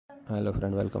Hello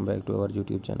friend, welcome back to our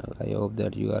YouTube channel. I hope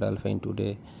that you are all fine.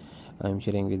 Today I am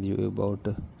sharing with you about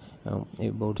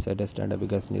saddest and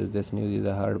biggest news. This news is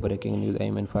a heartbreaking news. I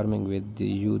am informing with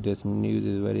you. This news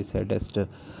is very saddest.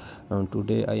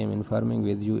 Today I am informing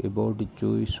with you about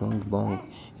Choi Sung-bong.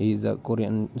 He is a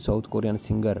South Korean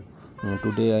singer.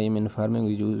 Today I am informing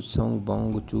you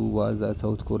Sung-bong Chu was a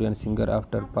South Korean singer.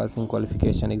 After passing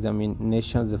qualification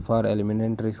examinations for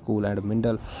elementary school and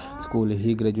middle school,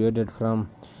 he graduated from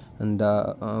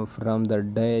the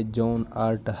Daejeon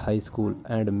Art High School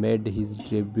and made his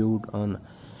debut on.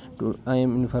 I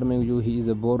am informing you he is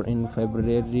born in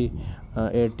February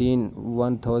 18,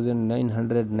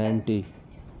 1990,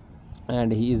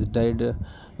 and he is died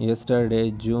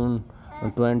yesterday, June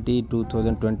 20,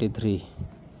 2023.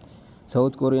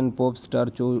 South Korean pop star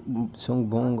Choi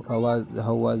Sung-bong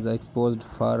was exposed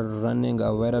for running a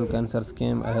viral cancer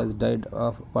scheme, has died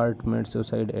of apartment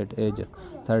suicide at age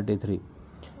 33.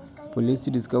 Police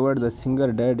discovered the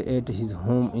singer dead at his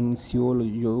home in Seoul,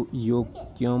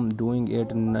 Yeokyam, doing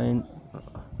at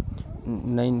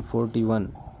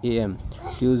 9:41 a.m.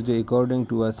 Tuesday, according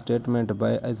to a statement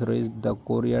by authorities. The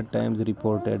Korea Times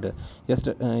reported. Yes,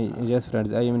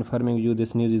 friends, I am informing you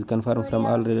this news is confirmed from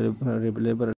all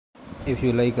reliable. If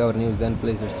you like our news, then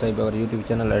please subscribe our YouTube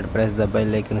channel and press the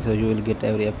bell icon so you will get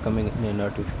every upcoming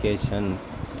notification.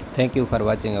 Thank you for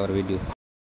watching our video.